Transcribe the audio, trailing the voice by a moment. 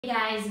Hey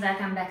guys,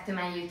 welcome back to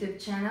my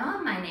YouTube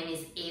channel. My name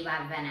is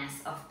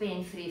Wennes of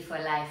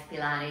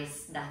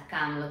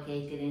PainFreeForLifePilates.com,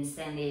 located in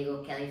San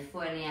Diego,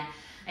 California.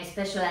 I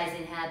specialize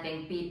in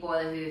helping people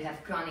who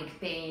have chronic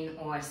pain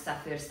or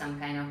suffer some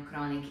kind of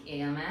chronic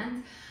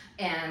ailment.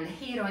 And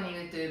here on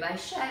YouTube, I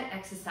share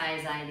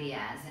exercise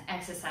ideas,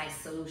 exercise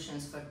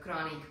solutions for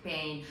chronic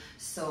pain,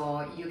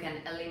 so you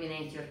can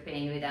eliminate your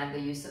pain without the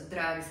use of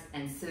drugs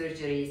and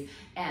surgeries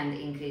and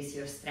increase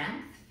your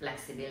strength,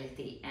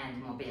 flexibility,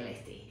 and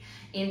mobility.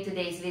 In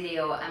today's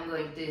video, I'm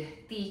going to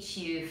teach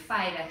you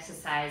 5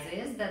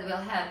 exercises that will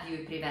help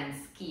you prevent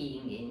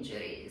skiing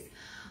injuries.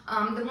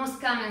 The most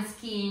common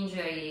ski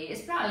injury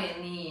is probably a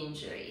knee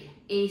injury,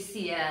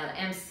 ACL,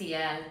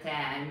 MCL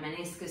tear,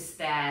 meniscus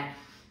tear.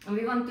 And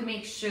we want to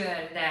make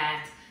sure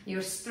that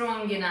you're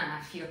strong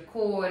enough, your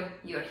core,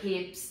 your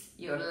hips,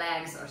 your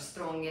legs are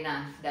strong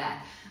enough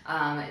that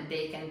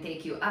they can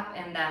take you up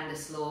and down the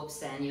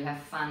slopes and you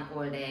have fun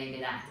all day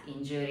without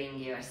injuring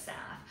yourself.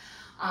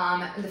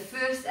 The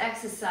first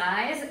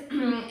exercise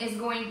is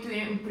going to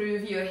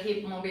improve your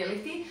hip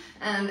mobility,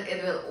 and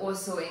it will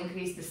also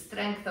increase the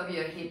strength of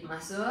your hip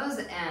muscles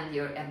and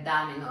your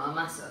abdominal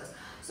muscles.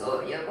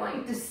 So you're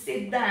going to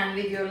sit down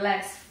with your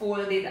legs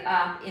folded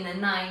up in a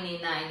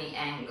 90-90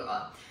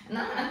 angle. And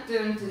I'm going to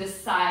turn to the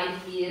side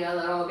here a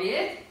little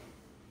bit.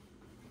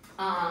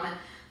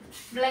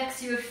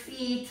 Flex your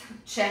feet,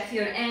 check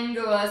your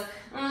angles.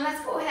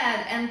 Let's go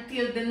ahead and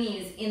tilt the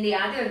knees in the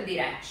other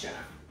direction.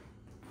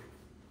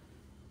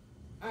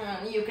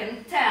 You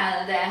can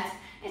tell that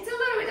it's a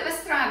little bit of a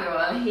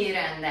struggle here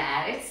and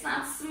there. It's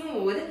not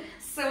smooth,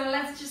 so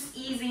let's just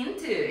ease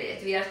into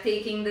it. We are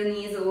taking the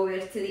knees over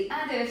to the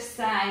other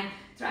side.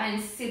 Try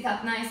and sit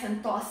up nice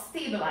and tall.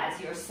 Stabilize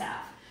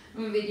yourself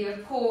with your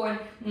core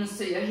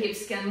so your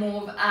hips can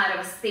move out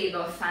of a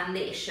stable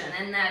foundation.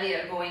 And now we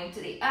are going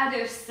to the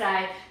other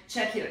side.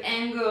 Check your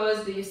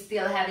angles. Do you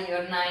still have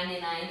your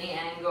 90-90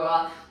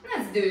 angle?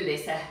 Let's do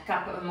this a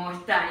couple more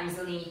times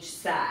on each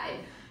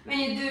side. When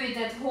you do it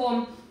at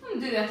home,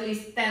 do at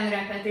least 10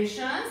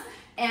 repetitions,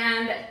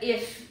 and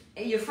if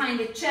you find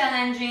it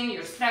challenging,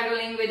 you're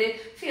struggling with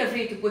it, feel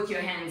free to put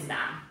your hands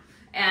down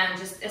and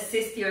just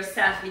assist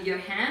yourself with your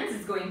hands.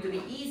 It's going to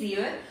be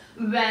easier.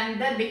 When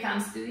that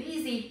becomes too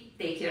easy,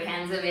 take your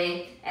hands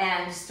away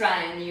and just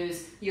try and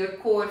use your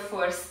core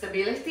for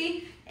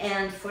stability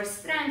and for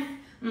strength,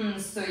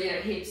 so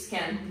your hips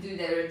can do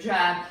their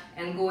job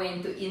and go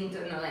into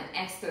internal and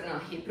external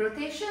hip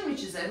rotation,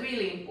 which is a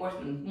really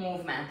important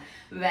movement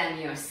when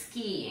you're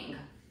skiing.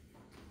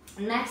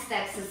 Next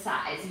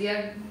exercise, we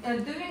are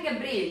doing a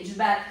bridge,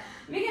 but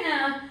we're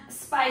gonna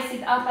spice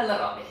it up a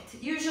little bit.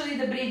 Usually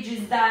the bridge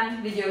is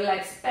done with your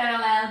legs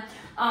parallel.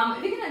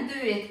 We're gonna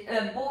do it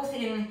both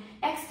in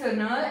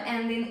external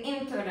and in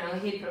internal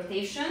hip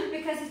rotation,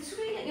 because it's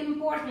really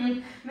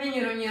important when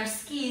you're on your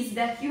skis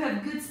that you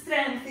have good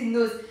strength in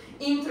those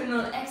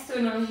internal,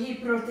 external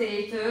hip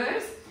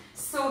rotators.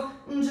 So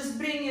just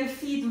bring your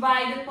feet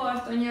wide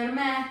apart on your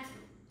mat,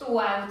 toe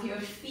out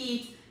your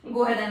feet,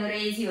 go ahead and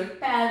raise your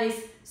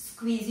pelvis,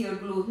 squeeze your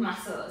glute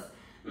muscles.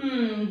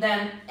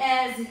 Then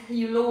as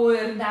you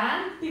lower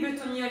down,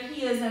 pivot on your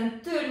heels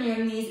and turn your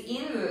knees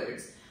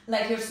inwards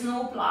like you're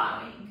snow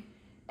plowing.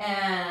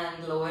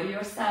 And lower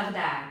yourself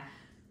down.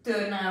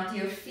 Turn out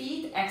your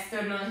feet,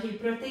 external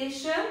hip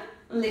rotation,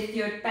 lift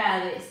your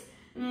pelvis.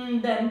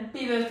 Then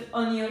pivot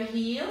on your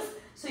heels,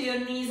 so your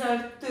knees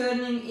are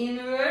turning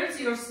inwards,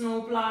 you're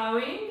snow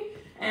plowing.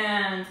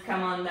 And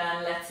come on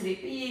down, let's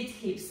repeat.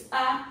 Hips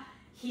up,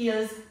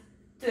 heels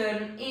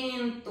turn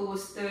in,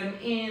 toes turn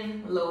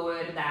in,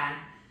 lower down.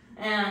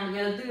 And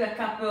we'll do a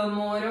couple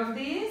more of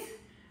these,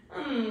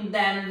 and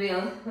then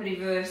we'll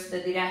reverse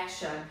the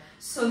direction.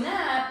 So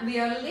now we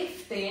are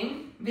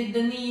lifting with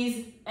the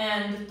knees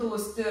and the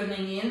toes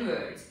turning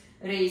inwards.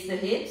 Raise the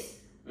hips,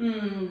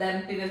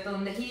 then pivot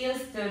on the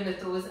heels, turn the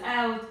toes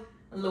out,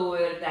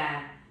 lower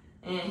down.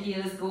 And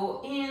heels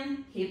go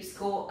in, hips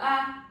go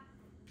up,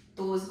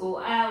 toes go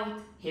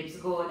out, hips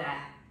go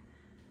down.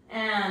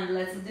 And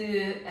let's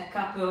do a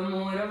couple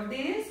more of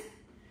these.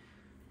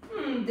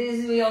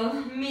 This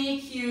will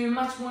make you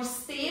much more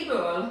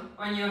stable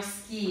on your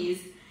skis.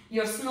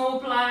 Your snow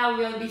plow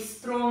will be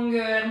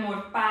stronger,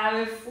 more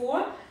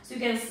powerful, so you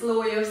can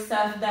slow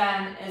yourself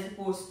down as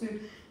opposed to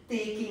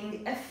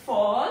taking a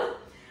fall.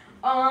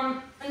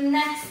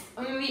 Next,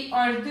 we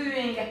are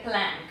doing a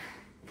plank.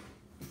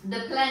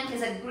 The plank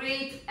is a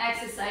great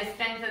exercise,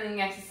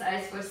 strengthening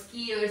exercise for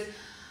skiers.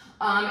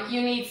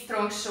 You need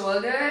strong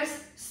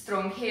shoulders,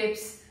 strong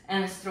hips,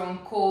 and a strong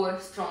core,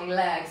 strong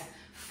legs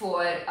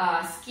for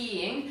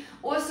skiing.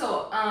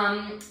 Also,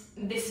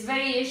 this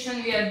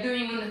variation we are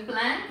doing on the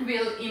plank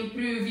will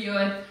improve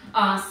your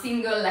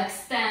single leg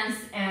stance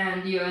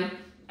and your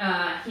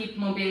hip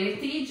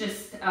mobility,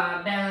 just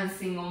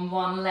balancing on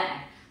one leg.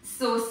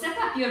 So set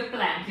up your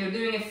plank. You're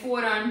doing a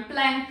forearm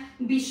plank.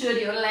 Be sure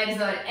your legs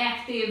are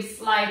active,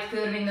 slight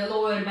curve in the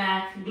lower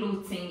back,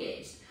 glutes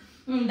engaged.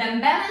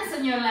 Then balance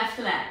on your left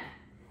leg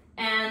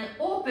and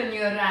open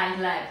your right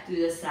leg to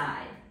the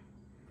side.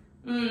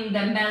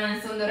 Then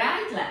balance on the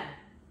right leg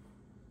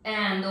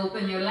and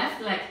open your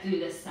left leg to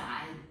the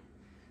side.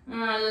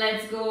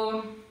 Let's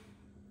go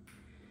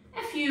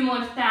a few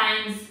more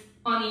times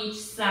on each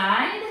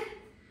side.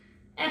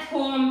 At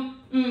home,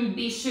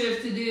 be sure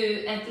to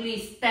do at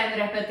least 10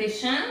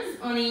 repetitions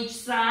on each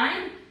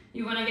side.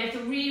 You want to get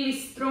really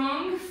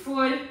strong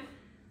for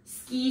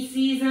ski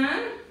season.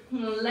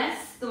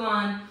 Last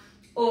one.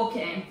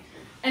 Okay.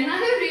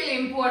 Another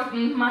really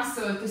important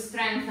muscle to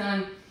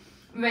strengthen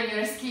when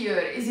you're a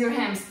skier is your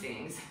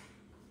hamstrings.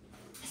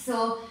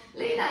 So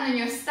lay down on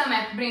your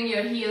stomach, bring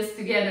your heels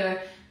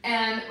together,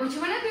 and what you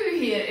want to do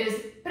here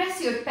is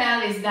press your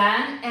pelvis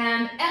down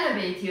and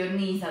elevate your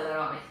knees a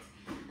little bit.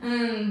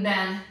 And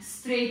then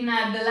straighten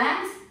out the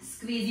legs,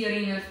 squeeze your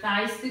inner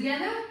thighs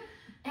together,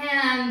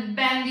 and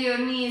bend your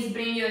knees,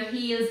 bring your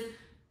heels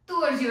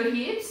towards your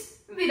hips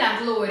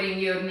without lowering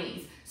your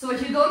knees. So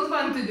what you don't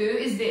want to do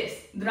is this,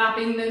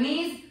 dropping the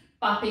knees,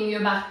 popping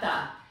your butt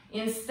up.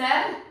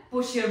 Instead,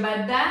 push your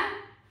butt down,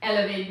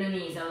 elevate the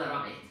knees a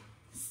little bit.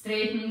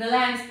 Straighten the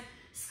legs,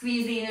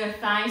 squeeze the inner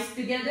thighs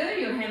together,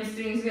 your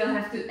hamstrings will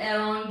have to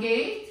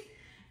elongate.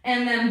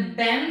 And then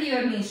bend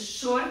your knees,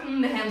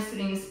 shorten the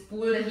hamstrings,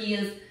 pull the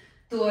heels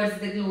towards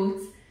the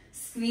glutes.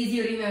 Squeeze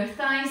your inner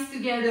thighs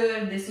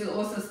together, this will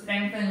also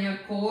strengthen your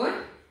core.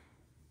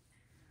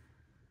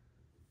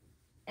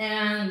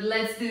 And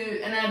let's do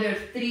another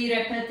 3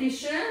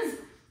 repetitions.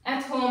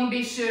 At home,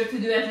 be sure to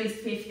do at least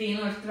 15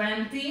 or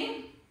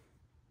 20.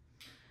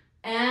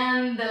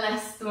 And the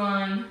last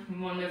one,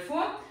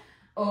 wonderful.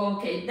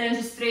 Okay, then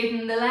just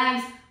straighten the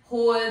legs,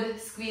 hold,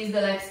 squeeze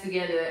the legs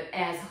together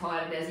as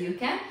hard as you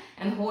can,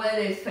 and hold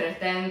it for a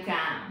 10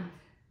 count.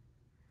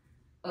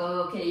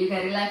 Okay, you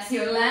can relax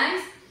your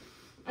legs.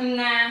 And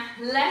now,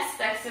 last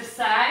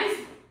exercise.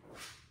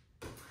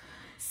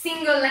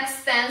 Single leg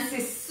stance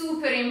is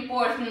super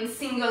important,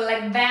 single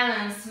leg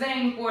balance,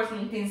 very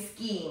important in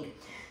skiing.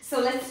 So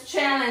let's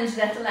challenge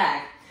that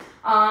leg.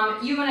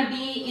 You want to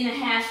be in a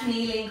half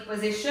kneeling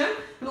position.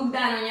 Look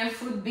down on your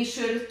foot, be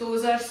sure the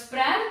toes are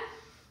spread,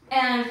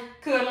 and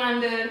curl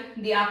under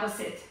the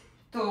opposite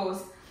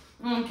toes.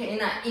 Okay,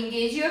 now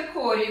engage your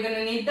core. You're going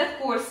to need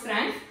that core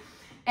strength.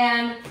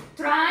 And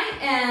try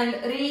and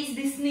raise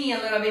this knee a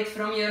little bit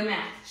from your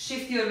mat.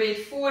 Shift your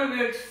weight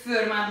forward,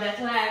 firm up that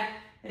leg,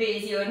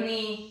 raise your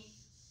knee,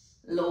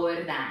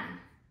 lower down.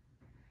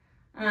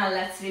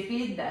 Let's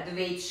repeat that. The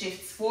weight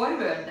shifts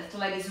forward, that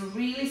leg is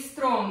really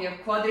strong, your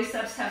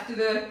quadriceps have to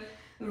work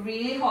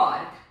really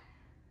hard.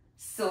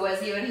 So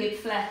as your hip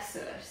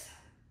flexors.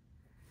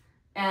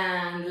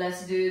 And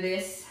let's do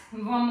this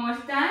one more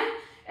time.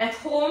 At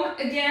home,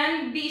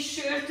 again, be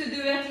sure to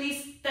do at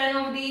least 10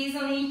 of these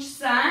on each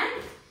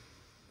side.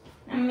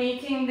 I'm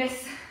making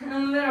this a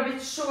little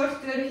bit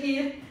shorter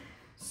here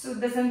so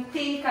it doesn't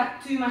take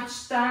up too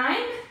much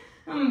time.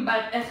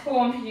 But at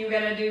home, you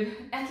gotta do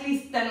at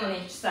least 10 on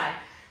each side.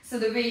 So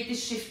the weight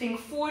is shifting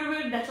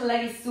forward, that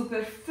leg is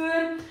super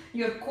firm,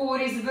 your core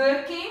is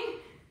working,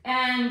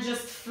 and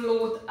just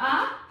float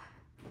up.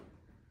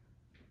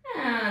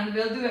 And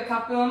we'll do a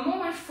couple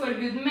more for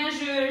good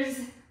measures.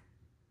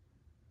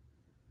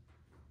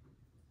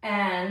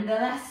 And the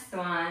last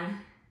one.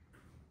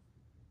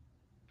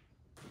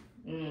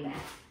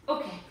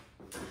 Okay.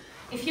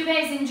 If you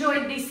guys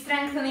enjoyed these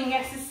strengthening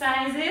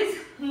exercises,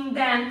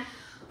 then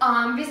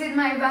visit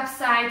my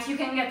website. You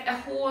can get a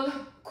whole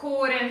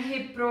core and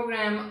hip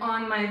program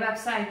on my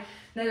website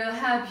that will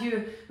help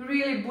you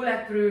really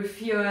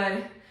bulletproof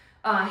your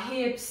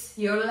hips,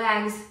 your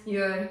legs,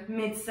 your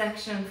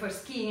midsection for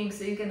skiing,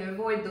 so you can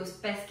avoid those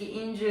pesky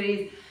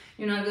injuries.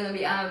 You're not going to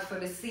be out for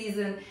the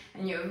season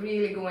and you're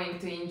really going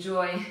to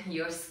enjoy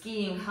your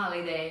skiing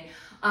holiday.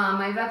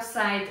 My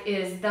website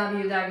is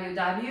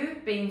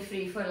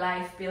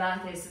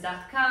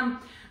www.painfreeforlifepilates.com.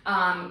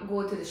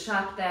 Go to the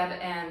shop tab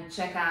and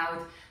check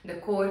out the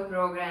core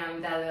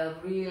program that will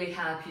really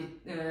help you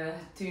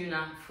tune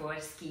up for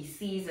ski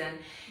season.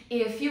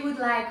 If you would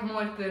like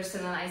more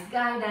personalized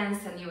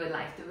guidance and you would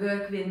like to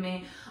work with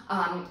me,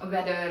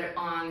 whether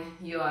on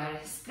your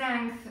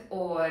strength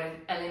or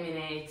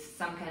eliminate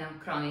some kind of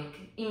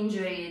chronic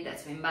injury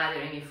that's been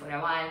bothering you for a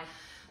while,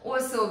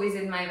 also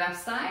visit my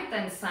website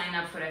and sign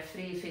up for a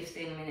free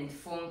 15-minute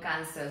phone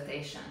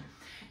consultation.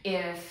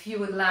 If you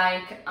would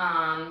like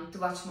to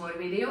watch more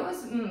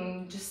videos,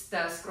 just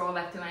scroll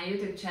back to my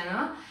YouTube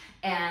channel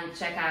and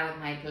check out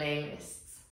my playlist.